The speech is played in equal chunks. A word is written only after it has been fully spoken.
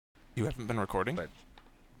You haven't been recording? But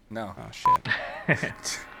no. Oh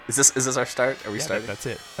shit. Is this our start? Are we Yeah, starting? that's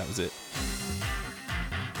it. That was it.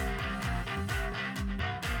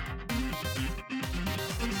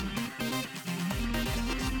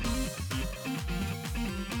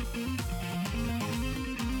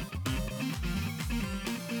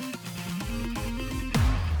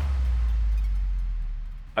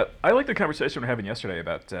 I like the conversation we were having yesterday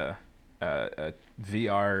about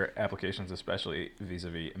VR applications, especially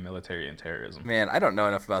vis-a-vis military and terrorism. Man, I don't know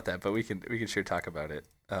enough about that, but we can sure talk about it.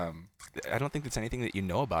 I don't think it's anything that you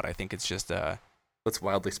know about. I think it's just Let's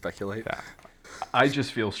wildly speculate. Yeah. I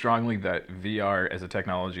just feel strongly that VR as a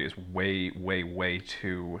technology is way, way, way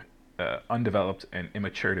too undeveloped and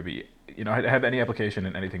immature to be, have any application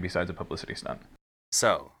in anything besides a publicity stunt.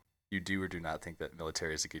 So, you do or do not think that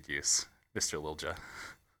military is a good use, Mr. Lilja?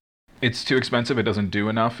 It's too expensive. It doesn't do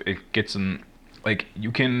enough. It gets in,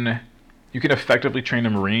 you can effectively train a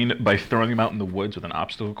Marine by throwing them out in the woods with an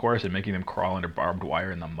obstacle course and making them crawl under barbed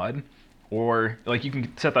wire in the mud. Or, you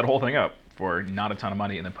can set that whole thing up for not a ton of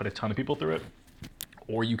money and then put a ton of people through it.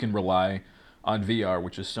 Or you can rely on VR,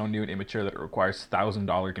 which is so new and immature that it requires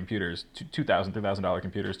 $1,000 computers, $2,000, $3,000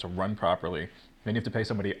 computers to run properly. Then you have to pay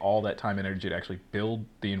somebody all that time and energy to actually build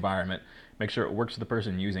the environment, make sure it works for the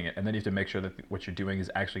person using it, and then you have to make sure that what you're doing is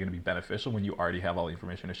actually going to be beneficial when you already have all the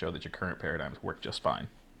information to show that your current paradigms work just fine.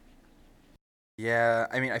 Yeah,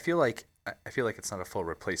 I mean, I feel like it's not a full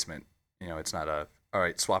replacement. It's not a all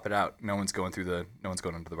right, swap it out. No one's going under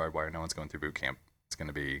the barbed wire. No one's going through boot camp. It's going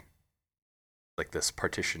to be like this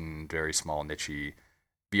partition, very small, nichey.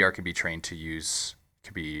 VR can be trained to use,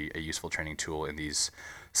 could be a useful training tool in these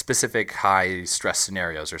specific high stress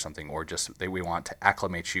scenarios or something, or just we want to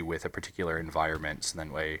acclimate you with a particular environment, so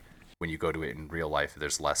then way when you go to it in real life,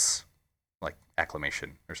 there's less like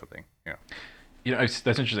acclimation or something. That's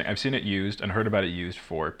interesting. I've seen it used and heard about it used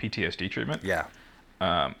for PTSD treatment. Yeah.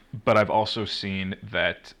 But I've also seen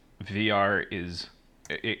that VR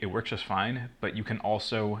it works just fine, but you can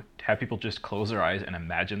also have people just close their eyes and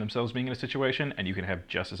imagine themselves being in a situation, and you can have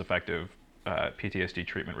just as effective PTSD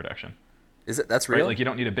treatment reduction. Is it? That's real? Right? You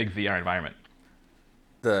don't need a big VR environment.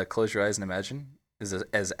 The close your eyes and imagine is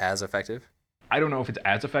as effective? I don't know if it's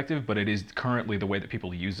as effective, but it is currently the way that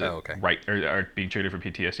people use it, okay. Right, or are being treated for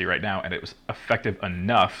PTSD right now, and it was effective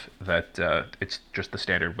enough that it's just the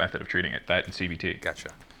standard method of treating it, that and CBT. Gotcha.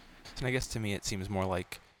 And I guess to me it seems more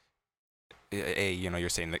like, you're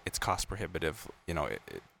saying that it's cost prohibitive,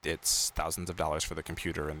 it's thousands of dollars for the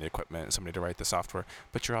computer and the equipment and somebody to write the software,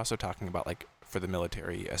 but you're also talking about, like, for the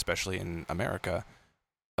military, especially in America,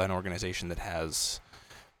 an organization that has,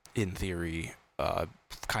 in theory,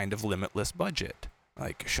 kind of limitless budget.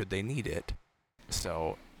 Like, should they need it?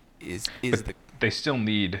 So they still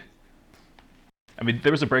need. I mean,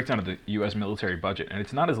 there was a breakdown of the U.S. military budget, and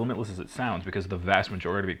it's not as limitless as it sounds because the vast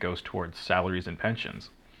majority of it goes towards salaries and pensions.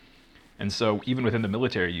 And so even within the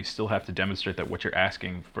military, you still have to demonstrate that what you're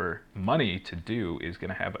asking for money to do is going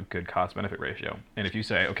to have a good cost-benefit ratio. And if you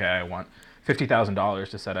say, okay, I want $50,000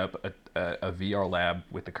 to set up a VR lab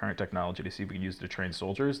with the current technology to see if we can use it to train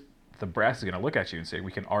soldiers, the brass is going to look at you and say,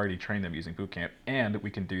 we can already train them using boot camp, and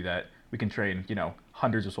we can do that. We can train,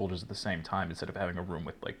 hundreds of soldiers at the same time instead of having a room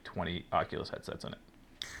with like 20 Oculus headsets in it.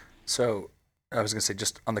 So I was going to say,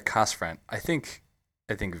 just on the cost front, I think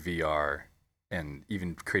VR and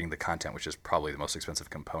even creating the content, which is probably the most expensive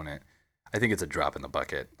component, I think it's a drop in the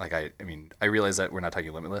bucket. Like, I mean, I realize that we're not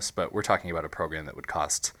talking limitless, but we're talking about a program that would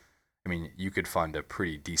cost, you could fund a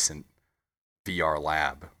pretty decent VR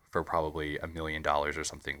lab for probably $1 million or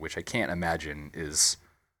something, which I can't imagine is,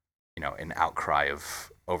 an outcry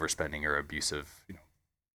of overspending or abusive,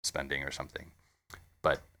 spending or something.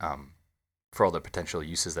 But for all the potential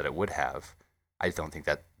uses that it would have, I don't think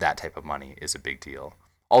that type of money is a big deal.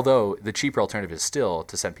 Although the cheaper alternative is still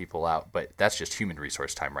to send people out, but that's just human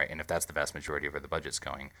resource time, right? And if that's the vast majority of where the budget's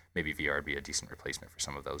going, maybe VR would be a decent replacement for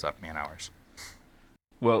some of those man hours.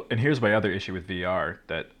 Well, and here's my other issue with VR,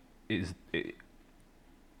 that is,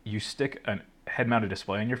 you stick a head-mounted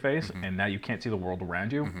display in your face, mm-hmm. and now you can't see the world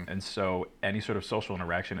around you, mm-hmm. and so any sort of social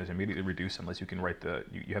interaction is immediately reduced unless you can write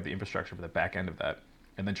you have the infrastructure for the back end of that.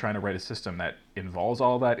 And then trying to write a system that involves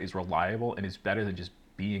all of that is reliable and is better than just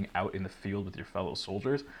being out in the field with your fellow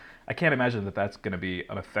soldiers. I can't imagine that that's going to be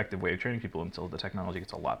an effective way of training people until the technology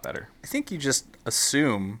gets a lot better. I think you just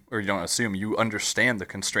assume, or you don't assume, you understand the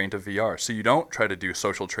constraint of VR. So you don't try to do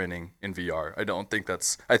social training in VR.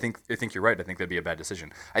 I think you're right. I think that'd be a bad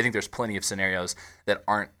decision. I think there's plenty of scenarios that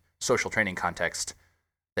aren't social training context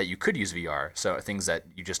that you could use VR. So things that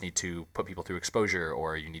you just need to put people through exposure,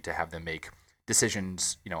 or you need to have them make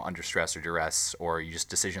decisions, under stress or duress, or you just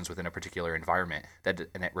decisions within a particular environment and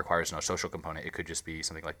it requires no social component. It could just be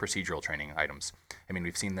something like procedural training items. I mean,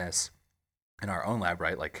 we've seen this in our own lab,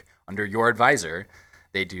 right? Like under your advisor,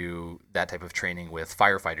 they do that type of training with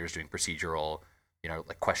firefighters doing procedural,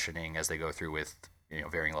 like questioning as they go through with,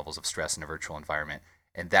 varying levels of stress in a virtual environment.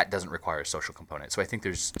 And that doesn't require a social component. So I think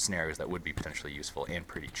there's scenarios that would be potentially useful and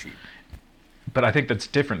pretty cheap. But I think that's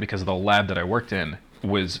different because the lab that I worked in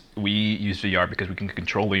we used VR because we can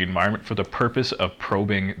control the environment for the purpose of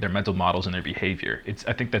probing their mental models and their behavior.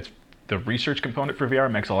 I think that's the research component for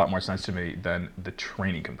VR makes a lot more sense to me than the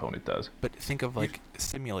training component does. But think of like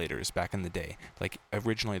simulators back in the day. Like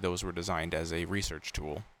originally those were designed as a research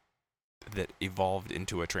tool that evolved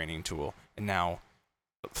into a training tool, and now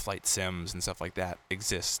flight sims and stuff like that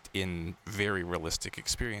exist in very realistic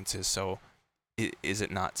experiences. So is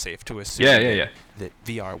it not safe to assume that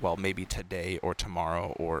VR, well, maybe today or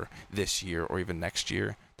tomorrow or this year or even next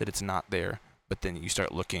year, that it's not there, but then you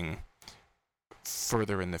start looking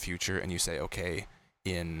further in the future and you say, okay,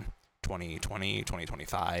 in 2020,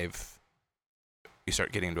 2025, you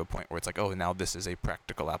start getting to a point where it's like, oh, now this is a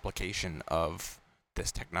practical application of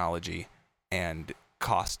this technology, and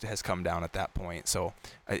cost has come down at that point. So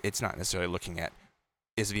it's not necessarily looking at,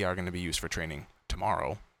 is VR going to be used for training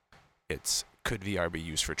tomorrow? It's, could VR be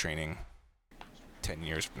used for training 10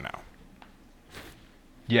 years from now?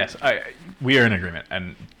 Yes, we are in agreement.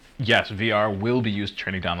 And yes, VR will be used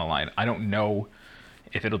training down the line. I don't know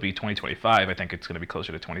if it'll be 2025. I think it's going to be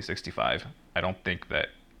closer to 2065. I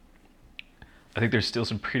think there's still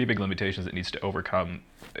some pretty big limitations it needs to overcome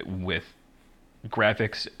with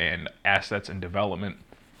graphics and assets and development,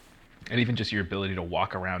 and even just your ability to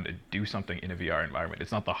walk around and do something in a VR environment.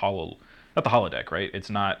 It's not the holodeck, right? It's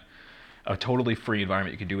not a totally free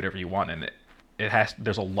environment. You can do whatever you want in it.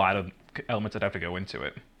 There's a lot of elements that have to go into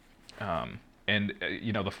it.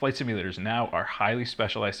 The flight simulators now are highly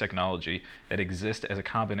specialized technology that exist as a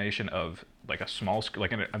combination of like a small,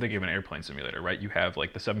 I'm thinking of an airplane simulator, right? You have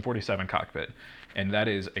like the 747 cockpit, and that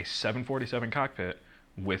is a 747 cockpit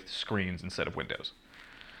with screens instead of windows.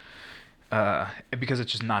 Because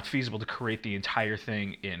it's just not feasible to create the entire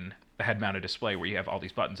thing in a head-mounted display where you have all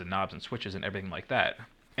these buttons and knobs and switches and everything like that,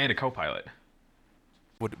 and a co-pilot.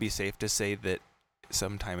 Would it be safe to say that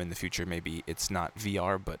sometime in the future maybe it's not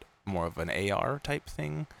VR but more of an AR type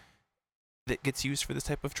thing that gets used for this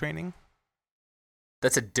type of training?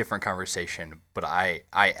 That's a different conversation, but I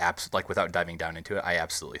absolutely, without diving down into it, I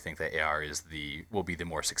absolutely think that AR will be the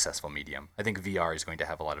more successful medium. I think VR is going to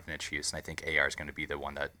have a lot of niche use, and I think AR is going to be the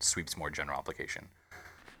one that sweeps more general application.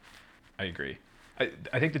 I agree.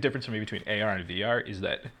 I think the difference maybe between AR and VR is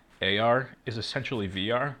that AR is essentially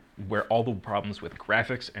VR, where all the problems with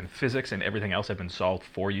graphics and physics and everything else have been solved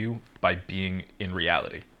for you by being in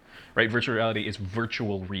reality. Right? Virtual reality is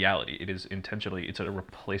virtual reality. It's a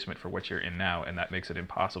replacement for what you're in now, and that makes it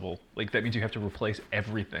impossible. Like, that means you have to replace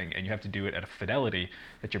everything, and you have to do it at a fidelity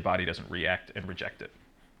that your body doesn't react and reject it.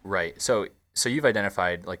 Right. So you've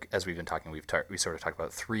identified, like, as we've been talking, we sort of talked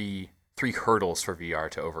about three hurdles for VR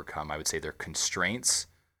to overcome. I would say they're constraints.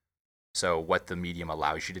 So what the medium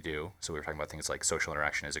allows you to do. So we were talking about things like social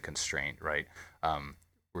interaction as a constraint, right?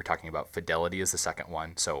 We're talking about fidelity as the second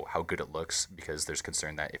one, so how good it looks, because there's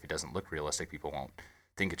concern that if it doesn't look realistic, people won't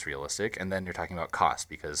think it's realistic. And then you're talking about cost,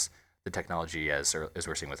 because the technology, as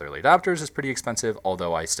we're seeing with early adopters, is pretty expensive,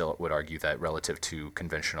 although I still would argue that relative to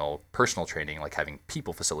conventional personal training, like having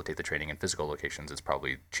people facilitate the training in physical locations, it's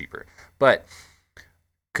probably cheaper. But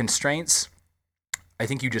constraints, I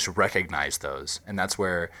think you just recognize those, and that's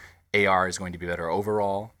where AR is going to be better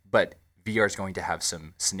overall, but VR is going to have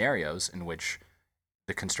some scenarios in which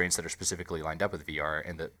the constraints that are specifically lined up with VR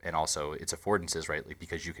and also its affordances, right? Like,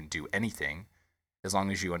 because you can do anything, as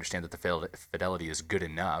long as you understand that the fidelity is good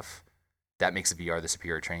enough, that makes VR the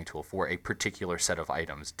superior training tool for a particular set of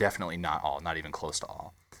items. Definitely not all, not even close to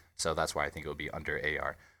all. So that's why I think it would be under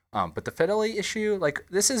AR. But the fidelity issue, like,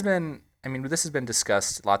 this has been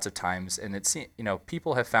discussed lots of times, and it's,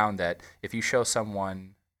 people have found that if you show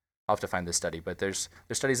someone, I'll have to find this study, but there's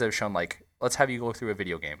studies that have shown, like, let's have you go through a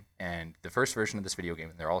video game, and the first version of this video game,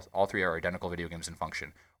 and they're all three are identical video games in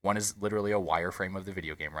function. One is literally a wireframe of the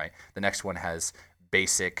video game, right? The next one has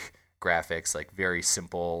basic graphics, like very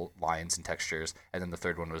simple lines and textures, and then the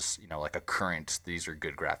third one was, like a current, these are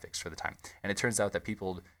good graphics for the time. And it turns out that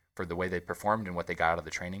people, for the way they performed and what they got out of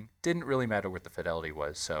the training, didn't really matter what the fidelity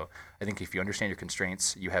was. So I think if you understand your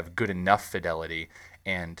constraints, you have good enough fidelity,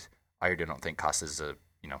 and I don't think cost is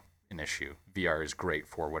an issue. VR is great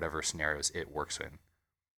for whatever scenarios it works in.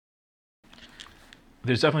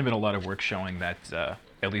 There's definitely been a lot of work showing that,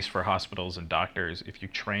 at least for hospitals and doctors, if you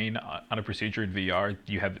train on a procedure in VR,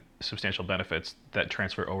 you have substantial benefits that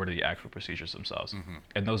transfer over to the actual procedures themselves.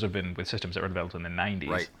 And those have been with systems that were developed in the 90s,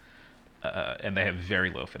 Right. And they have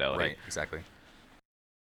very low fidelity. Right. Exactly.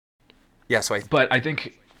 Yeah. So But I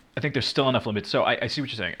think there's still enough limits. So I see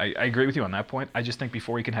what you're saying. I agree with you on that point. I just think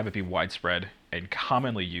before you can have it be widespread and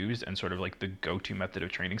commonly used and sort of like the go-to method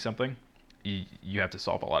of training something, you have to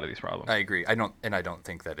solve a lot of these problems. I agree. I don't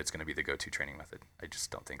think that it's going to be the go-to training method. I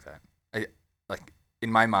just don't think that. Like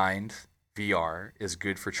in my mind, VR is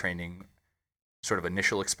good for training, sort of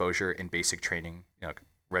initial exposure in basic training,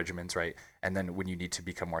 regimens, right? And then when you need to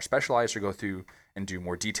become more specialized or go through and do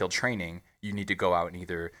more detailed training, you need to go out and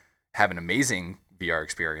either have an amazing VR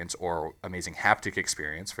experience or amazing haptic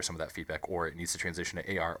experience for some of that feedback, or it needs to transition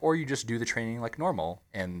to AR, or you just do the training like normal,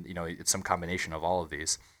 and it's some combination of all of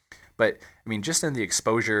these. But I mean, just in the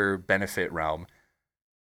exposure benefit realm,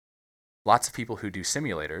 lots of people who do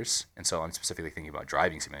simulators, and so I'm specifically thinking about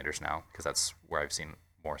driving simulators now because that's where I've seen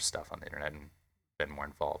more stuff on the internet and been more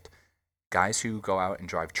involved. Guys who go out and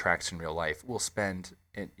drive tracks in real life will spend,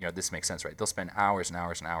 this makes sense, right? They'll spend hours and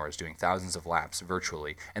hours and hours doing thousands of laps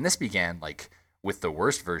virtually. And this began like with the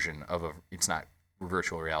worst version of it's not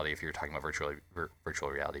virtual reality if you're talking about virtual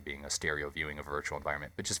reality being a stereo viewing of a virtual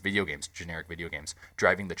environment, but just video games, generic video games,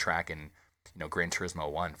 driving the track in, Gran Turismo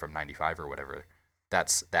 1 from 95 or whatever.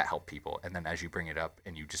 That helped people. And then as you bring it up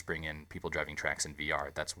and you just bring in people driving tracks in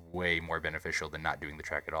VR, that's way more beneficial than not doing the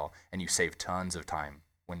track at all. And you save tons of time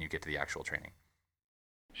when you get to the actual training.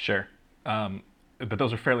 Sure. But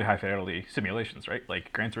those are fairly high fidelity simulations, right?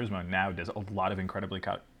 Like Gran Turismo now does a lot of incredibly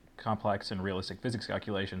complex and realistic physics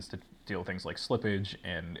calculations to deal with things like slippage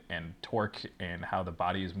and torque and how the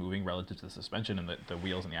body is moving relative to the suspension and the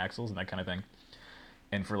wheels and the axles and that kind of thing.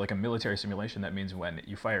 And for like a military simulation, that means when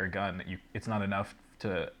you fire a gun, it's not enough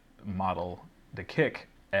to model the kick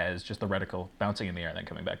as just the reticle bouncing in the air and then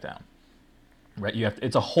coming back down. Right,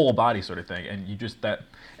 it's a whole body sort of thing,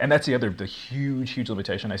 and that's the huge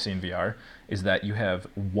limitation I see in VR is that you have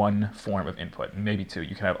one form of input, maybe two.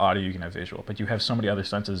 You can have audio, you can have visual, but you have so many other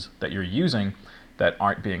senses that you're using that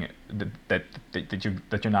aren't being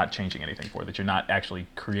that you're not changing anything for, that you're not actually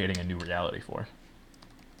creating a new reality for.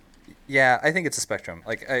 Yeah, I think it's a spectrum.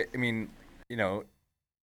 Like I mean,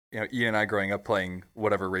 Ian and I growing up playing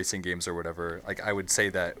whatever racing games or whatever, like I would say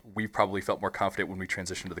that we probably felt more confident when we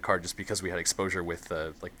transitioned to the car just because we had exposure with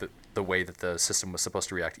the way that the system was supposed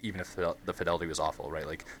to react, even if the fidelity was awful, right?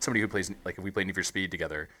 Like somebody who plays, like if we play Need for Speed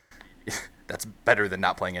together, that's better than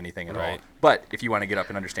not playing anything at all. But if you want to get up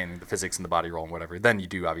and understanding the physics and the body roll and whatever, then you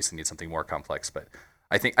do obviously need something more complex. But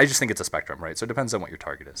I just think it's a spectrum, right? So it depends on what your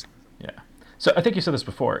target is. Yeah. So I think you said this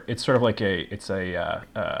before. It's sort of like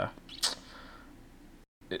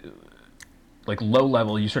like low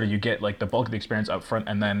level, you get like the bulk of the experience up front,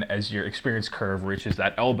 and then as your experience curve reaches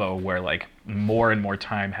that elbow where like more and more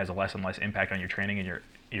time has a less and less impact on your training and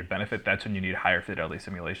your benefit, that's when you need higher fidelity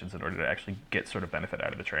simulations in order to actually get sort of benefit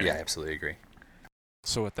out of the training. Yeah, I absolutely agree.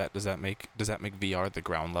 So with that, does that make VR the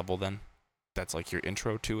ground level then? That's like your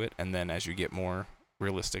intro to it, and then as you get more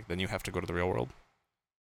realistic, then you have to go to the real world?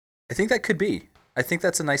 I think that could be. I think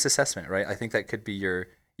that's a nice assessment, right? I think that could be your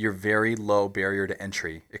very low barrier to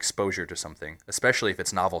entry exposure to something, especially if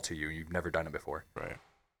it's novel to you. You've never done it before. Right.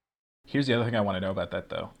 Here's the other thing I want to know about that,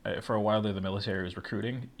 though. For a while there, the military was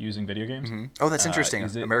recruiting using video games. Mm-hmm. Oh, that's interesting.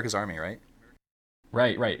 America's Army, right?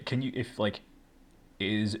 Right. Can you,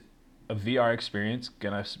 is a VR experience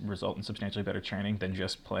going to result in substantially better training than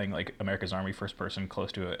just playing like America's Army first person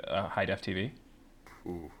close to a high-def TV?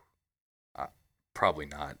 Ooh. Probably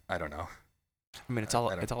not. I don't know. I mean, it's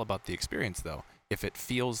all about the experience, though. If it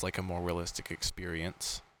feels like a more realistic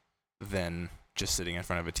experience than just sitting in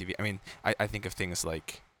front of a TV. I mean, I think of things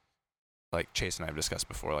like Chase and I have discussed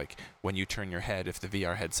before, like when you turn your head, if the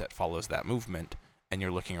VR headset follows that movement and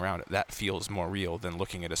you're looking around, that feels more real than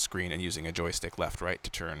looking at a screen and using a joystick left, right to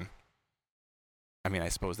turn. I mean, I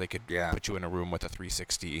suppose they could put you in a room with a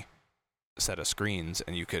 360 set of screens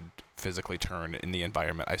and you could physically turn in the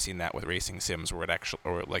environment. I've seen that with racing sims where it actually,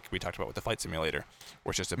 or like we talked about with the flight simulator,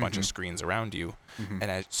 where it's just a bunch of screens around you, and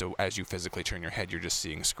as you physically turn your head, you're just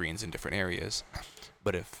seeing screens in different areas.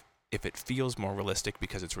 But if it feels more realistic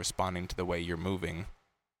because it's responding to the way you're moving,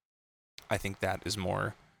 I think that is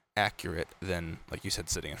more accurate than, like you said,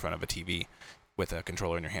 sitting in front of a TV with a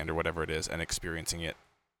controller in your hand or whatever it is and experiencing it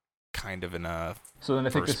kind of in a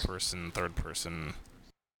first person, third person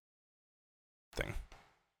thing.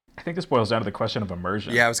 I think this boils down to the question of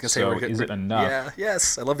immersion. Yeah, I was going to say, so is it enough? Yeah,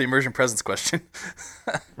 yes. I love the immersion presence question.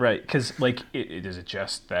 Right, because like, is it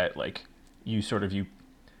just that like you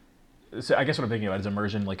So I guess what I'm thinking about is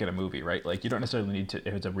immersion, like in a movie, right? Like you don't necessarily need to,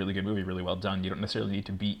 if it's a really good movie, really well done, you don't necessarily need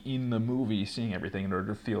to be in the movie, seeing everything in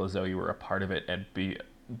order to feel as though you were a part of it and be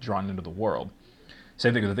drawn into the world.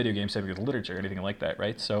 Same thing with a video game, same thing with literature, anything like that,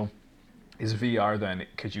 right? So is VR then,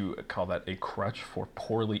 could you call that a crutch for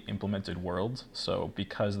poorly implemented worlds? So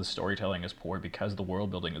because the storytelling is poor, because the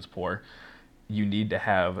world building is poor, you need to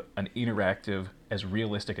have an interactive, as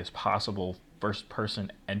realistic as possible, first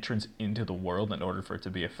person entrance into the world in order for it to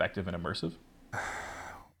be effective and immersive?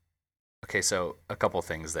 Okay, so a couple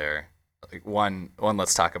things there. Like one,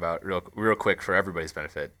 let's talk about real quick for everybody's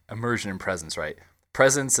benefit. Immersion and presence, right?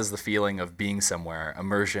 Presence is the feeling of being somewhere.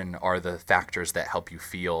 Immersion are the factors that help you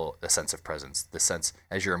feel a sense of presence. The sense,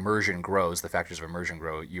 as your immersion grows, the factors of immersion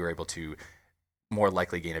grow, you're able to more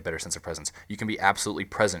likely gain a better sense of presence. You can be absolutely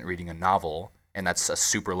present reading a novel, and that's a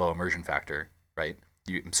super low immersion factor, right?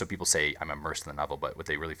 So people say I'm immersed in the novel, but what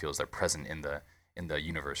they really feel is they're present in the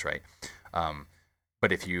universe, right?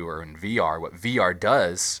 But if you are in VR, what VR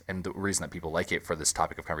does, and the reason that people like it for this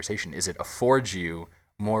topic of conversation, is it affords you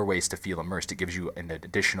more ways to feel immersed. It gives you an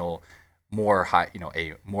additional, more high,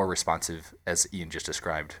 a more responsive, as Ian just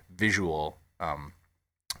described, visual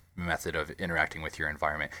method of interacting with your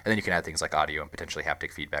environment. And then you can add things like audio and potentially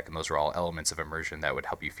haptic feedback, and those are all elements of immersion that would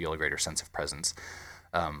help you feel a greater sense of presence.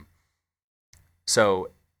 So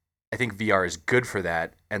I think VR is good for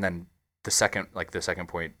that. And then the second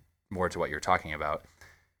point, more to what you're talking about,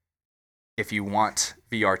 if you want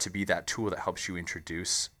VR to be that tool that helps you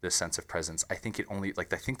introduce this sense of presence, I think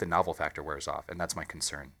I think the novel factor wears off, and that's my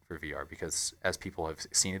concern for VR, because as people have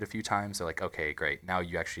seen it a few times, they're like, okay, great, now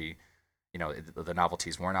you actually, the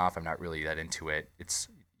novelty's worn off. I'm not really that into it.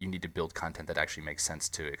 You need to build content that actually makes sense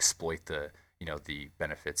to exploit the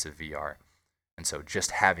benefits of VR, and so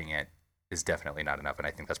just having it is definitely not enough, and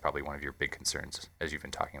I think that's probably one of your big concerns as you've been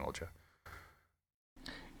talking, Lilja.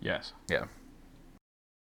 Yes. Yeah.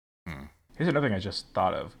 Here's another thing I just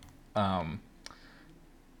thought of.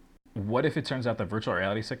 What if it turns out that virtual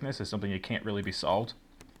reality sickness is something that can't really be solved,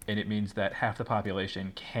 and it means that half the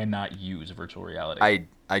population cannot use virtual reality?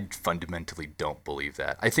 I fundamentally don't believe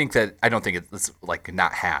that. I don't think it's like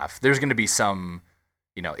not half. There's going to be some,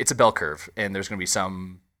 it's a bell curve, and there's going to be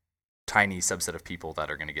some tiny subset of people that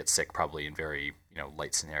are going to get sick, probably in very,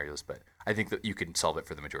 light scenarios. But I think that you can solve it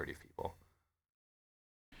for the majority of people.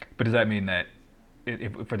 But does that mean that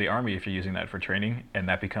for the Army, if you're using that for training, and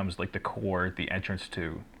that becomes like the core, the entrance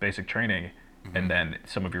to basic training, and then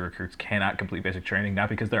some of your recruits cannot complete basic training, not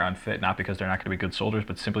because they're unfit, not because they're not going to be good soldiers,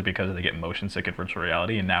 but simply because they get motion sick in virtual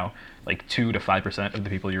reality, and now like 2 to 5% of the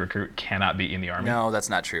people you recruit cannot be in the Army? No, that's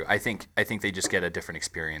not true. I think they just get a different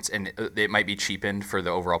experience, and it might be cheapened for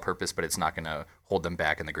the overall purpose, but it's not going to hold them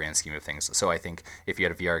back in the grand scheme of things. So I think if you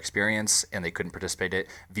had a VR experience and they couldn't participate in it,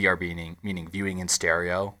 VR meaning viewing in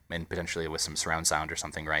stereo and potentially with some surround sound or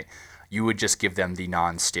something, right? You would just give them the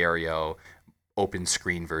non-stereo open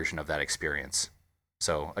screen version of that experience.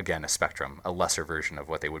 So again, a spectrum, a lesser version of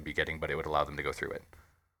what they would be getting, but it would allow them to go through it.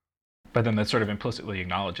 But then that sort of implicitly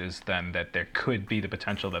acknowledges then that there could be the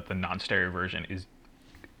potential that the non-stereo version is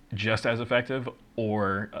just as effective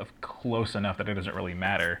or close enough that it doesn't really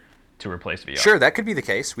matter to replace VR. Sure, that could be the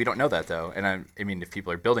case. We don't know that though. And I mean, if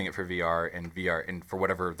people are building it for VR and for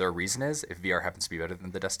whatever their reason is, if VR happens to be better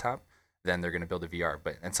than the desktop, then they're going to build a VR.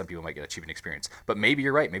 And some people might get a cheapened experience. But maybe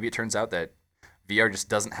you're right. Maybe it turns out that VR just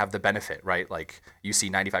doesn't have the benefit, right? Like you see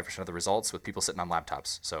 95% of the results with people sitting on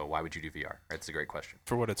laptops. So why would you do VR? Right? That's a great question.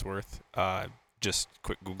 For what it's worth, just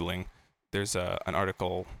quick Googling, there's an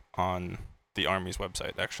article on the Army's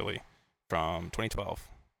website, actually, from 2012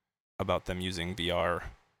 about them using VR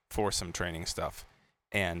for some training stuff.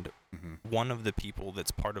 And one of the people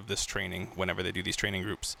that's part of this training, whenever they do these training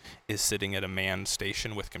groups, is sitting at a manned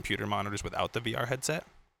station with computer monitors without the VR headset.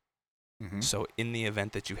 So in the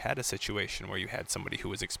event that you had a situation where you had somebody who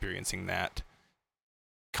was experiencing that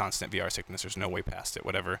constant VR sickness, there's no way past it,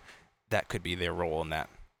 whatever, that could be their role in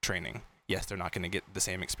that training. Yes, they're not going to get the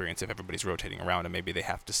same experience if everybody's rotating around and maybe they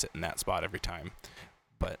have to sit in that spot every time.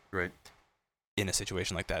 But in a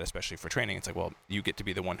situation like that, especially for training, it's like, well, you get to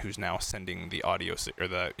be the one who's now sending the audio or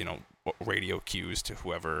the radio cues to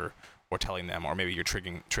whoever, or telling them, or maybe you're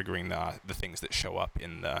triggering the things that show up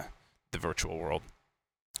in the virtual world.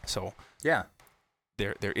 So yeah,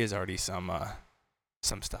 there is already some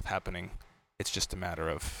stuff happening. It's just a matter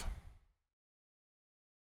of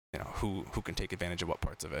who can take advantage of what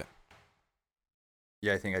parts of it.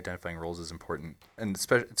 Yeah, I think identifying roles is important, and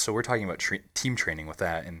so we're talking about team training with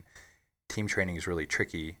that, and team training is really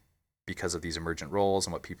tricky because of these emergent roles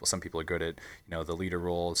and what some people are good at. The leader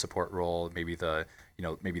role, support role, maybe the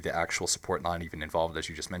actual support not even involved, as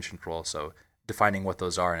you just mentioned, role. So defining what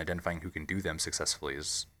those are and identifying who can do them successfully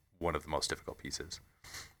is one of the most difficult pieces.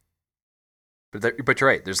 But you're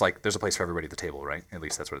right. There's a place for everybody at the table, right? At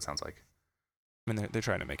least that's what it sounds like. I mean, they're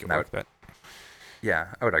trying to make it And work. But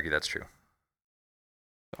yeah, I would argue that's true.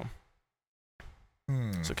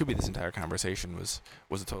 So it could be this entire conversation was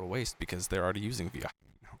a total waste because they're already using VR.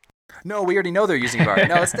 No, we already know they're using VR.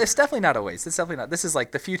 No, it's definitely not a waste. It's definitely not. This is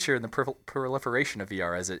like the future and the proliferation of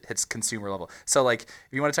VR as it hits consumer level. So like, if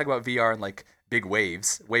you want to talk about VR and like big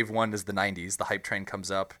waves, wave one is the 90s. The hype train comes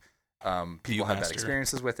up. People have bad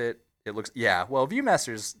experiences with it. It looks, well,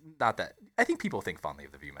 ViewMaster's not that. I think people think fondly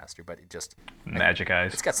of the ViewMaster, but it just magic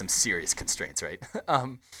eyes. It's got some serious constraints, right?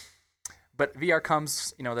 But VR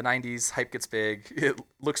comes, the 90s, hype gets big, it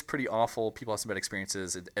looks pretty awful, people have some bad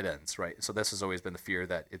experiences, it ends, right? So this has always been the fear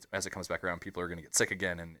that as it comes back around, people are going to get sick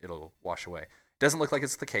again and it'll wash away. Doesn't look like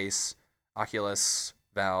it's the case. Oculus,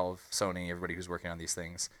 Valve, Sony, everybody who's working on these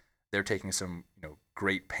things, they're taking some,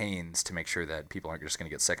 great pains to make sure that people aren't just going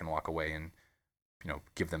to get sick and walk away and,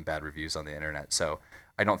 give them bad reviews on the internet. So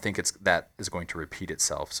I don't think that is going to repeat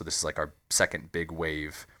itself. So this is like our second big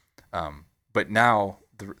wave. But now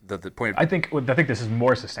the point. I think this is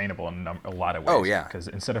more sustainable in a lot of ways. Oh yeah. Because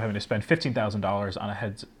instead of having to spend $15,000 on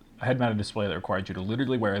a head-mounted display that required you to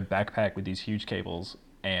literally wear a backpack with these huge cables,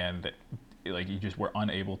 and like you just were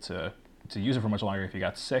unable to use it for much longer if you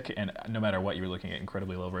got sick, and no matter what, you were looking at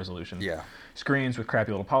incredibly low resolution screens with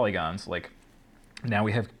crappy little polygons. Like now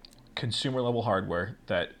we have consumer level hardware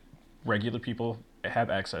that regular people have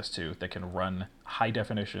access to that can run high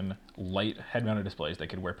definition light head mounted displays that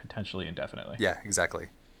could wear potentially indefinitely. Yeah, exactly.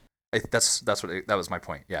 That was my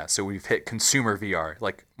point. Yeah. So we've hit consumer VR,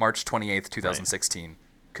 like March 28th, 2016, right.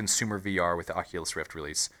 Consumer VR with the Oculus Rift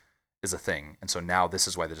release is a thing. And so now this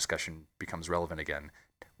is why the discussion becomes relevant again.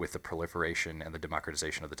 With the proliferation and the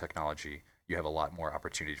democratization of the technology, you have a lot more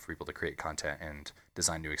opportunity for people to create content and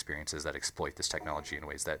design new experiences that exploit this technology in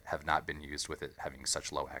ways that have not been used with it having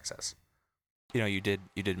such low access. You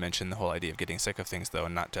did mention the whole idea of getting sick of things, though,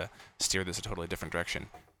 and not to steer this a totally different direction.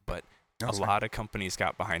 But a lot of companies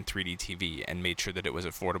got behind 3D TV and made sure that it was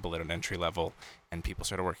affordable at an entry level, and people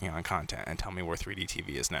started working on content. And tell me where 3D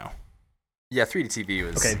TV is now. Yeah, 3D TV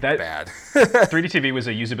was bad. 3D TV was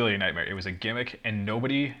a usability nightmare. It was a gimmick, and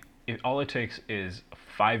all it takes is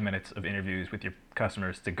 5 minutes of interviews with your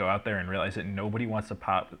customers to go out there and realize that nobody wants to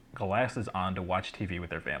pop glasses on to watch TV with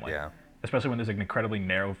their family. Yeah. Especially when there's an incredibly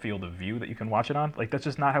narrow field of view that you can watch it on. Like, that's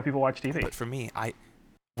just not how people watch TV. But for me,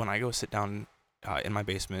 when I go sit down in my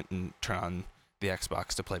basement and turn on the Xbox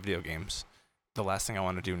to play video games, the last thing I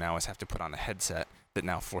want to do now is have to put on a headset that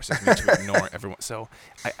now forces me to ignore everyone. So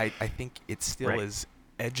I think it still is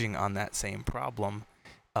edging on that same problem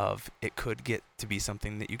of it could get to be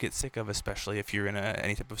something that you get sick of, especially if you're in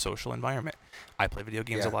any type of social environment. I play video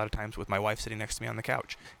games a lot of times with my wife sitting next to me on the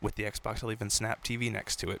couch. With the Xbox, I'll even snap TV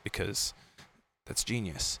next to it because that's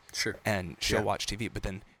genius. Sure. And she'll watch TV, but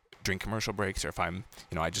then during commercial breaks or if I'm,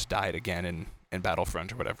 I just died again in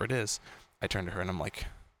Battlefront or whatever it is, I turn to her and I'm like,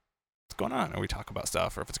 what's going on? Or we talk about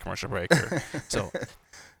stuff, or if it's a commercial break. So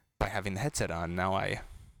by having the headset on, now I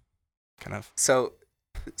kind of... So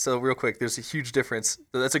real quick, there's a huge difference.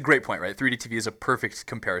 That's a great point, right? 3D TV is a perfect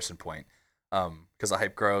comparison point because the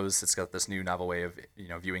hype grows. It's got this new novel way of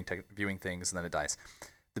viewing things, and then it dies.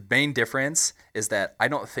 The main difference is that I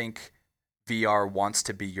don't think VR wants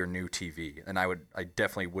to be your new TV, and I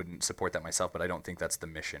definitely wouldn't support that myself, but I don't think that's the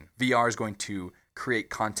mission. VR is going to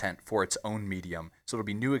create content for its own medium, so it'll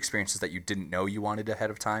be new experiences that you didn't know you wanted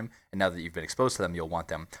ahead of time, and now that you've been exposed to them, you'll want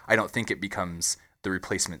them. I don't think it becomes the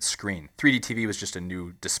replacement screen. 3D TV was just a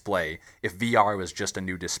new display. If VR was just a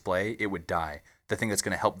new display, it would die. The thing that's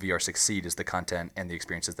going to help VR succeed is the content and the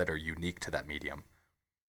experiences that are unique to that medium.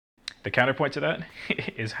 The counterpoint to that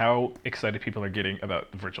is how excited people are getting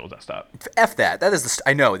about virtual desktop. F that. That is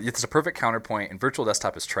I know it's a perfect counterpoint, and virtual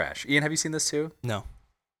desktop is trash. Ian, have you seen this too? No.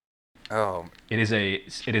 Oh. It is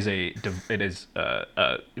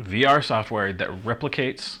VR software that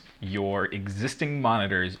replicates your existing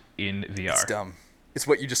monitors in VR. It's dumb. It's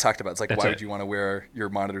what you just talked about. It's like, why would you want to wear your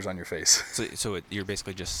monitors on your face? So you're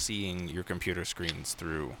basically just seeing your computer screens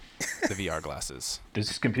through the VR glasses. There's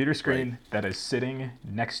this computer screen that is sitting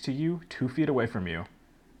next to you, 2 feet away from you,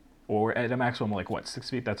 or at a maximum, 6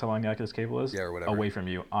 feet, that's how long the Oculus cable is? Yeah, or whatever. Away from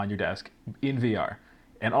you, on your desk, in VR.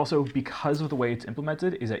 And also, because of the way it's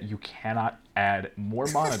implemented, is that you cannot add more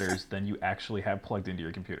monitors than you actually have plugged into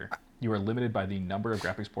your computer. You are limited by the number of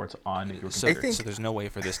graphics ports on your computer. So there's no way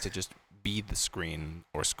for this to just be the screen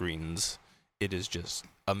or screens. It is just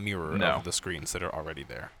a mirror of the screens that are already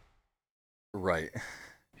there. Right.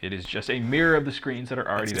 It is just a mirror of the screens that are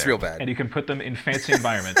already there. It's real bad. And you can put them in fancy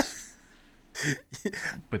environments.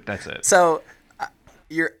 but that's it. So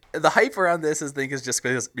the hype around this is just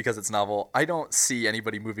because it's novel. I don't see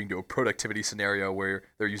anybody moving to a productivity scenario where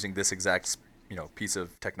they're using this exact piece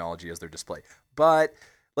of technology as their display. But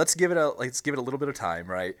let's give it a little bit of time,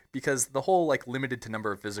 right? Because the whole like limited to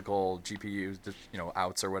number of physical GPUs,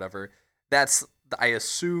 outs or whatever. I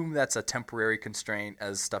assume that's a temporary constraint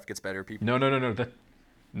as stuff gets better. People.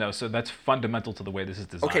 No. So that's fundamental to the way this is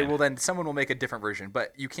designed. Okay, well then someone will make a different version,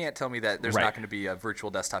 but you can't tell me that there's Right. not going to be a virtual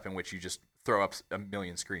desktop in which you just throw up a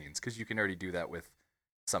million screens, because you can already do that with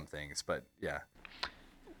some things. But yeah.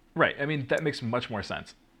 Right. I mean, that makes much more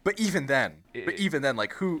sense. But even then,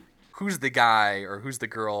 like who's the guy or who's the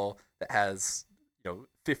girl that has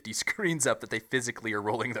 50 screens up that they physically are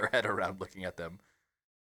rolling their head around looking at them?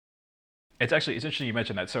 It's interesting you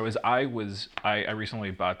mentioned that. So I recently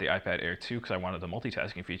bought the iPad Air 2 because I wanted the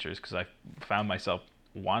multitasking features, because I found myself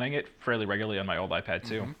wanting it fairly regularly on my old iPad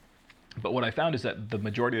 2. Mm-hmm. But what I found is that the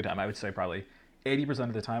majority of the time, I would say probably 80%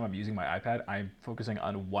 of the time I'm using my iPad, I'm focusing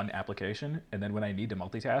on one application, and then when I need to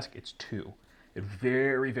multitask, it's two.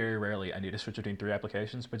 Very, very rarely I need to switch between three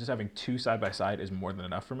applications, but just having two side by side is more than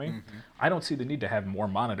enough for me. Mm-hmm. I don't see the need to have more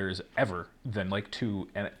monitors ever than like two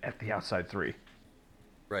and at the outside three.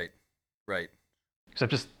 Right.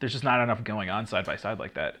 Except there's just not enough going on side by side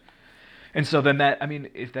like that. And so then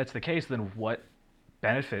if that's the case, then what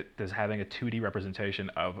benefit does having a 2D representation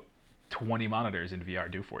of 20 monitors in VR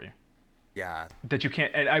do for you? Yeah. That you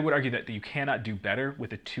can't, and I would argue that you cannot do better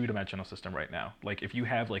with a two-dimensional system right now. Like if you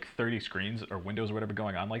have like 30 screens or windows or whatever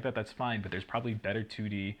going on like that, that's fine, but there's probably better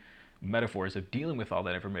 2D metaphors of dealing with all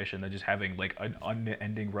that information than just having like an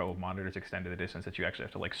unending row of monitors extended the distance that you actually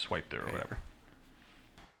have to like swipe through or whatever.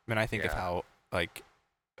 I mean, I think of how, like,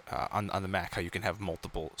 on the Mac, how you can have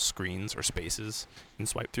multiple screens or spaces and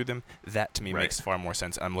swipe through them. That, to me, makes far more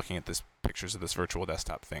sense. I'm looking at this pictures of this virtual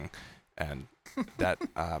desktop thing, and that,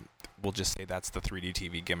 we'll just say that's the 3D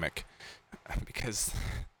TV gimmick, because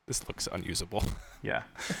this looks unusable. Yeah.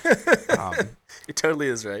 It totally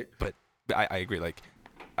is, right? But I agree. Like,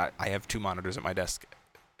 I have two monitors at my desk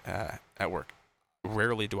at work.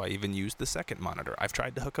 Rarely do I even use the second monitor. I've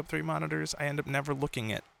tried to hook up three monitors. I end up never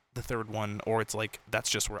looking at the third one, or it's like that's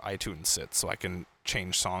just where iTunes sits, so I can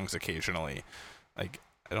change songs occasionally. Like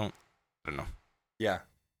I don't know. Yeah,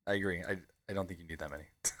 I agree. I don't think you need that many.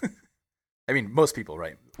 I mean, most people,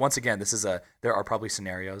 right? Once again, there are probably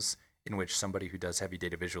scenarios in which somebody who does heavy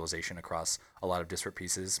data visualization across a lot of disparate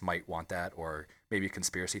pieces might want that, or maybe a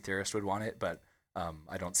conspiracy theorist would want it, but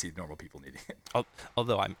I don't see normal people needing it.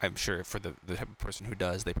 Although I'm sure for the type of person who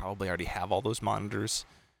does, they probably already have all those monitors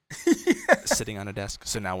sitting on a desk.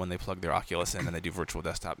 So now when they plug their Oculus in and they do virtual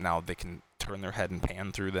desktop, now they can turn their head and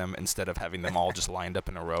pan through them instead of having them all just lined up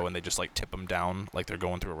in a row, and they just like tip them down like they're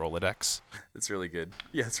going through a Rolodex. It's really good.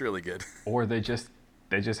 Yeah, it's really good. Or they just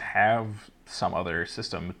have some other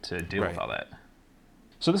system to deal with all that.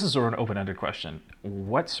 So this is sort of an open-ended question.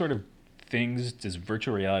 What sort of things does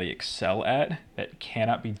virtual reality excel at that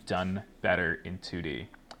cannot be done better in 2D?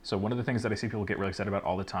 So one of the things that I see people get really excited about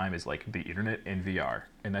all the time is like the internet in VR,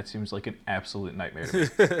 and that seems like an absolute nightmare to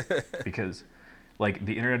me because like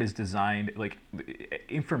the internet is designed, like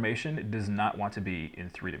information does not want to be in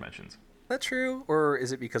 3 dimensions. Is that true, or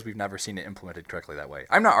is it because we've never seen it implemented correctly that way?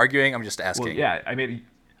 I'm not arguing. I'm just asking. Well, yeah, I mean,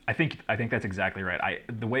 I think that's exactly right.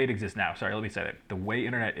 The way it exists now. Sorry, let me say that. The way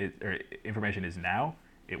information is now,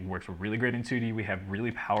 it works really great in 2D. We have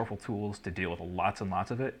really powerful tools to deal with lots and lots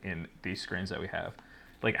of it in these screens that we have.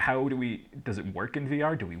 Like, does it work in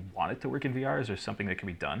VR? Do we want it to work in VR? Is there something that can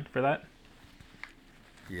be done for that?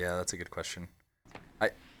 Yeah, that's a good question.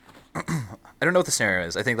 I don't know what the scenario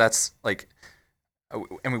is. I think that's like, I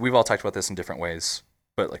mean, we've all talked about this in different ways,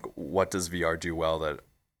 but like, what does VR do well that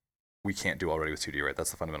we can't do already with 2D, right?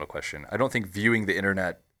 That's the fundamental question. I don't think viewing the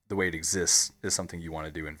internet the way it exists is something you want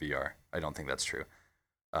to do in VR. I don't think that's true.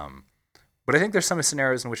 But I think there's some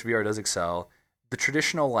scenarios in which VR does excel. The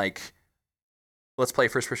traditional, like, let's play a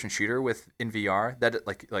first-person shooter in VR, that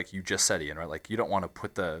like you just said, Ian, right? Like, you don't want to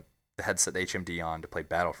put the headset, the HMD on to play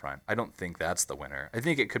Battlefront. I don't think that's the winner. I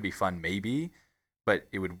think it could be fun, maybe, but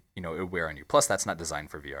it would wear on you. Plus, that's not designed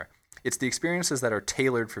for VR. It's the experiences that are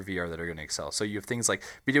tailored for VR that are going to excel. So you have things like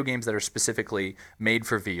video games that are specifically made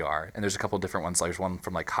for VR, and there's a couple of different ones. There's one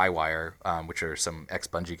from like Highwire, which are some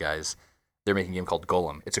ex-Bungie guys. They're making a game called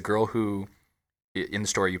Golem. It's a girl who, in the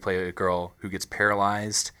story, you play a girl who gets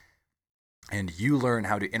paralyzed, and you learn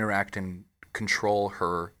how to interact and control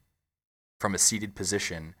her from a seated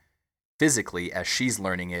position physically as she's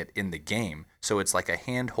learning it in the game. So it's like a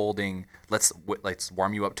hand-holding, let's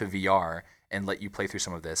warm you up to VR and let you play through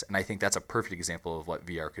some of this. And I think that's a perfect example of what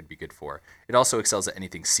VR could be good for. It also excels at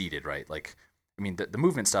anything seated, right? Like I mean, the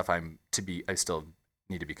movement stuff, I still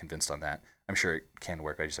need to be convinced on that. I'm sure it can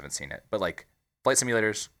work. I just haven't seen it. But like flight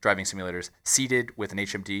simulators, driving simulators, seated with an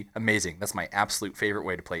HMD, amazing. That's my absolute favorite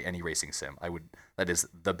way to play any racing sim. That is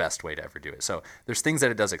the best way to ever do it. So there's things that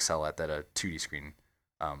it does excel at that a 2D screen,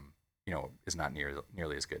 is not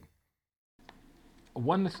nearly as good.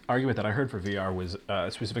 One argument that I heard for VR was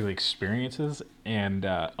specifically experiences and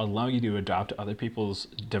allowing you to adopt other people's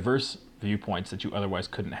diverse viewpoints that you otherwise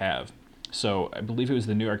couldn't have. So I believe it was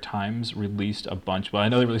the New York Times released a bunch. Well, I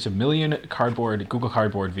know they released 1 million Google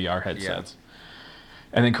Cardboard VR headsets,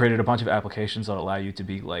 and then created a bunch of applications that allow you to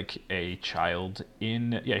be like a child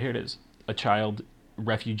in here it is, a child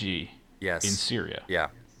refugee in Syria. Yeah.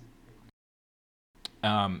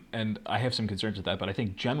 And I have some concerns with that, but I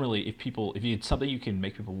think generally if it's something you can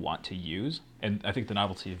make people want to use, and I think the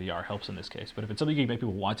novelty of VR helps in this case, but if it's something you can make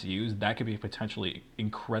people want to use, that could be a potentially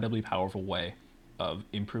incredibly powerful way of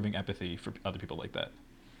improving empathy for other people like that.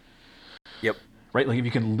 Yep. Right? Like if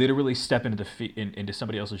you can literally step into into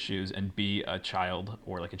somebody else's shoes and be a child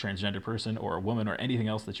or like a transgender person or a woman or anything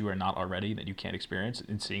else that you are not already, that you can't experience,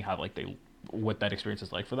 and seeing how like what that experience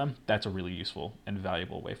is like for them, that's a really useful and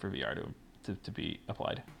valuable way for VR to be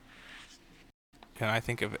applied. And I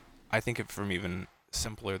think of it from even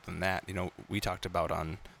simpler than that. We talked about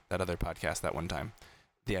on that other podcast that one time,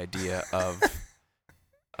 the idea of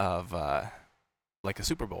like a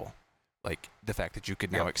Super Bowl, like the fact that you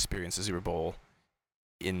could now experience a Super Bowl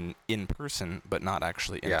in person, but not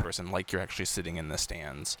actually in person, like you're actually sitting in the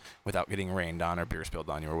stands without getting rained on or beer spilled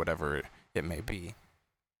on you or whatever it may be.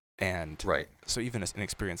 And so even an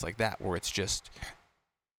experience like that, where it's just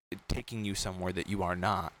taking you somewhere that you are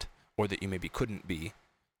not, or that you maybe couldn't be.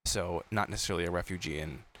 So not necessarily a refugee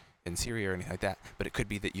in Syria or anything like that, but it could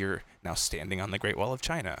be that you're now standing on the Great Wall of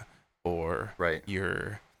China, or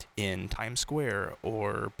you're in Times Square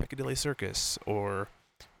or Piccadilly Circus, or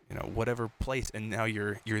whatever place, and now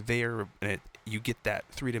you're there, and you get that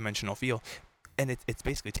three-dimensional feel, and it's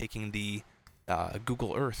basically taking the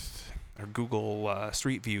Google Earth or Google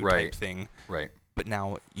Street View type thing, but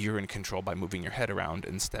now you're in control by moving your head around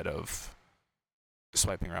instead of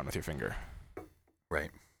swiping around with your finger.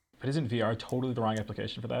 Right. But isn't VR totally the wrong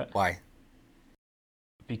application for that? Why?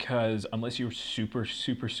 Because unless you're super,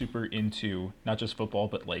 super, super into not just football,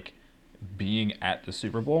 but like being at the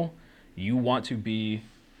Super Bowl, you want to be.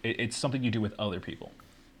 It's something you do with other people.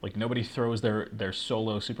 Like nobody throws their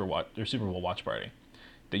solo Super Bowl watch party.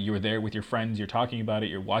 That you're there with your friends, you're talking about it,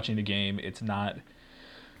 you're watching the game.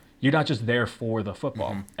 You're not just there for the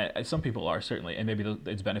football. Mm-hmm. Some people are, certainly, and maybe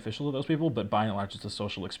it's beneficial to those people, but by and large, it's a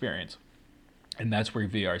social experience. And that's where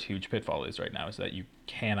VR's huge pitfall is right now, is that you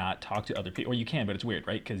cannot talk to other people. Or you can, but it's weird,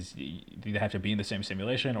 right? Because you have to be in the same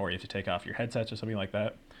simulation, or you have to take off your headsets or something like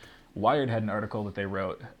that. Wired had an article that they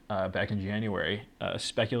wrote back in January, a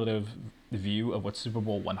speculative view of what Super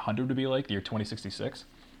Bowl 100 would be like, the year 2066.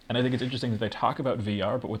 And I think it's interesting that they talk about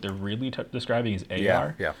VR, but what they're really describing is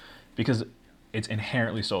AR. Yeah. Because it's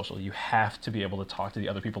inherently social. You have to be able to talk to the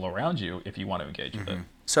other people around you if you want to engage with it.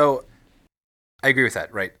 So I agree with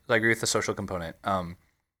that, right? I agree with the social component.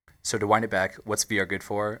 So to wind it back, what's VR good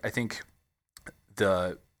for? I think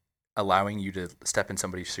the allowing you to step in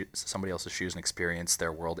somebody else's shoes and experience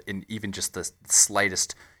their world in even just the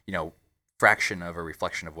slightest, fraction of a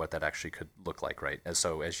reflection of what that actually could look like, right?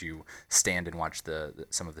 As you stand and watch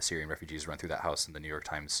some of the Syrian refugees run through that house in the New York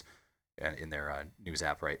Times in their news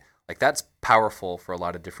app, right? Like that's powerful for a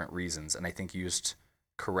lot of different reasons, and I think used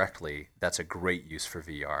correctly, that's a great use for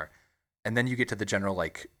VR. And then you get to the general,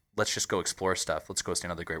 like, let's just go explore stuff. Let's go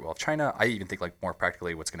stand on the Great Wall of China. I even think, like, more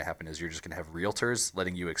practically what's going to happen is you're just going to have realtors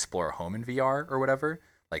letting you explore a home in VR or whatever.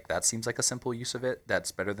 Like, that seems like a simple use of it.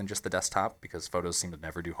 That's better than just the desktop, because photos seem to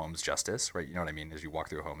never do homes justice, right? You know what I mean? As you walk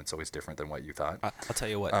through a home, it's always different than what you thought. I'll tell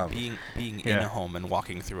you what, being in a home and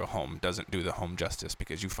walking through a home doesn't do the home justice,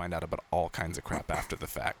 because you find out about all kinds of crap after the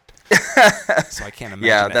fact. So I can't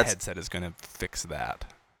imagine a headset is going to fix that.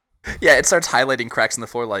 Yeah, it starts highlighting cracks in the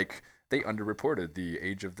floor, like, they underreported the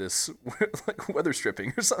age of this like weather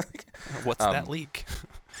stripping or something. What's that leak?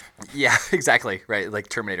 Yeah, exactly. Right, like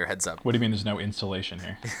Terminator heads up. What do you mean there's no insulation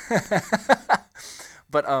here?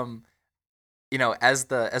 But as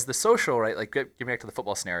the social, right? Like get back to the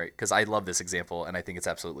football scenario, because I love this example and I think it's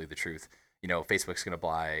absolutely the truth. Facebook's going to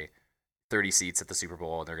buy 30 seats at the Super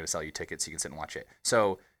Bowl and they're going to sell you tickets so you can sit and watch it.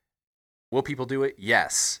 So will people do it?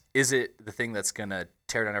 Yes. Is it the thing that's going to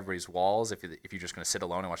tear down everybody's walls if you're just going to sit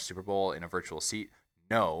alone and watch the Super Bowl in a virtual seat?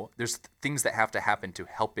 No. There's things that have to happen to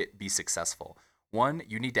help it be successful. One,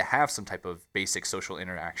 you need to have some type of basic social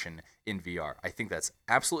interaction in VR. I think that's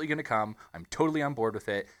absolutely going to come. I'm totally on board with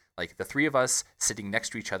it. Like the three of us sitting next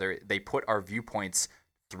to each other, they put our viewpoints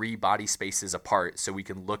 3 body spaces apart so we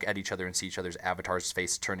can look at each other and see each other's avatars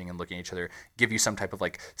face turning and looking at each other, give you some type of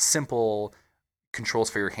like simple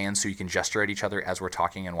controls for your hands so you can gesture at each other as we're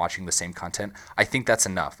talking and watching the same content. I think that's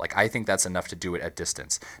enough. Like I think that's enough to do it at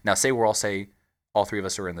distance. Now say all 3 of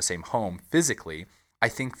us are in the same home physically, I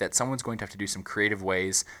think that someone's going to have to do some creative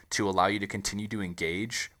ways to allow you to continue to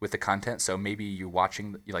engage with the content. So maybe you're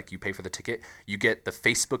watching, like you pay for the ticket, you get the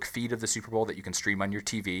Facebook feed of the Super Bowl that you can stream on your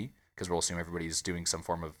TV, because we'll assume everybody's doing some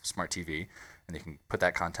form of smart TV, and they can put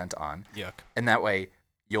that content on. Yuck. And that way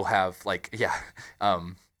you'll have well,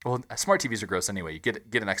 smart TVs are gross anyway. You get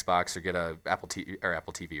an Xbox or get a Apple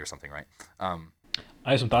TV or something, right? I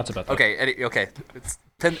have some thoughts about that. Okay.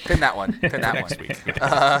 Pin that one. Pin that Next one. week.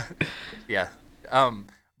 Yeah.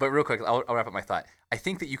 But real quick, I'll wrap up my thought. I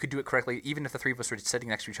think that you could do it correctly, even if the 3 of us were sitting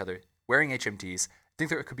next to each other, wearing HMTs. I think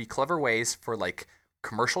there could be clever ways for like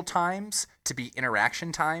commercial times to be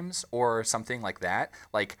interaction times or something like that.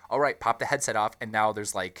 Like, all right, pop the headset off, and now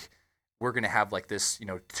there's like, we're going to have like this,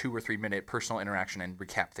 2 or 3 minute personal interaction and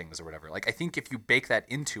recap things or whatever. Like, I think if you bake that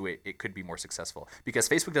into it, it could be more successful, because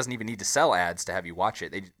Facebook doesn't even need to sell ads to have you watch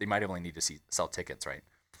it. They might only need to sell tickets, right?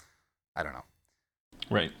 I don't know.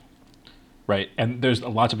 Right. And there's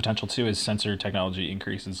lots of potential too as sensor technology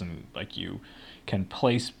increases, and like you can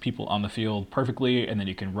place people on the field perfectly, and then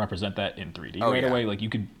you can represent that in 3D away. Like you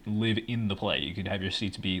could live in the play. You could have your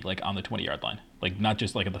seats be like on the 20-yard line, like not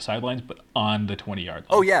just like at the sidelines, but on the 20-yard line.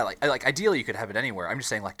 Oh yeah, like ideally you could have it anywhere. I'm just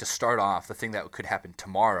saying, like, to start off, the thing that could happen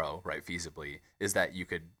tomorrow, right, feasibly, is that you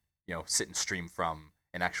could sit and stream from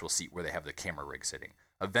an actual seat where they have the camera rig sitting.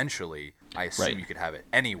 Eventually, I assume you could have it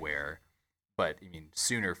anywhere. But I mean,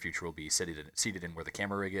 sooner future will be seated in where the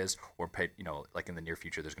camera rig is, or like in the near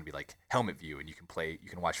future, there's going to be like helmet view, and you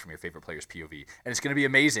can watch from your favorite player's POV, and it's going to be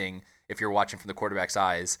amazing if you're watching from the quarterback's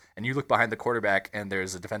eyes, and you look behind the quarterback, and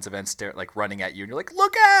there's a defensive end like running at you, and you're like,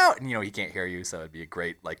 look out, and he can't hear you, so it'd be a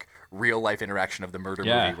great like real life interaction of the murder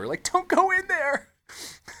movie, where like, don't go in there.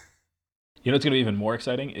 What's going to be even more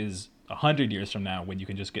exciting is 100 years from now, when you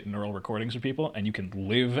can just get neural recordings of people, and you can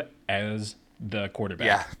live as the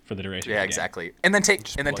quarterback for the duration of the game. Exactly. And then take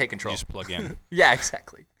control. Just plug in. Yeah,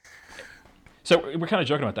 exactly. So we're kind of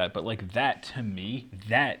joking about that, but like that, to me,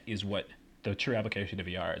 that is what the true application of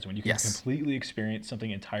VR is, when you can completely experience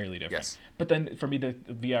something entirely different. Yes. But then for me, the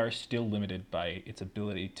VR is still limited by its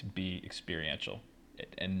ability to be experiential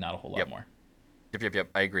and not a whole lot more. Yep.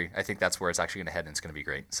 I agree. I think that's where it's actually going to head, and it's going to be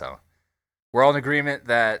great. So we're all in agreement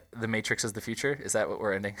that the Matrix is the future. Is that what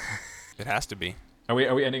we're ending? It has to be. Are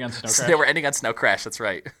we ending on Snow Crash? Yeah, we're ending on Snow Crash. That's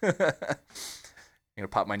right. I'm gonna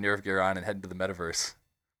pop my Nerve gear on and head into the metaverse.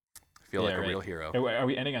 Feel like a real hero. Are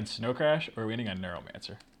we ending on Snow Crash, or are we ending on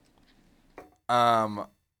Neuromancer?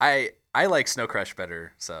 I like Snow Crash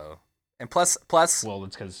better. So, and plus. Well,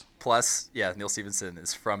 it's because. Plus, Neil Stephenson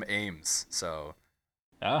is from Ames, so.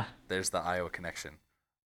 There's the Iowa connection.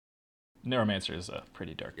 Neuromancer is a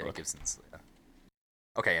pretty dark book. Gibson's. Yeah.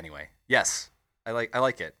 Okay. Anyway, yes, I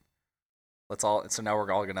like it. So now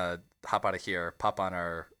we're all gonna hop out of here, pop on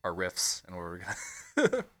our riffs, and we're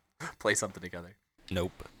gonna play something together.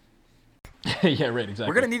 Nope. Yeah, right, exactly.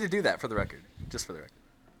 We're gonna need to do that for the record, just for the record.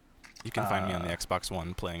 You can find me on the Xbox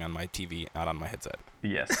One playing on my TV, not on my headset.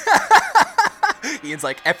 Yes. Ian's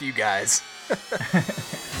like, F you guys.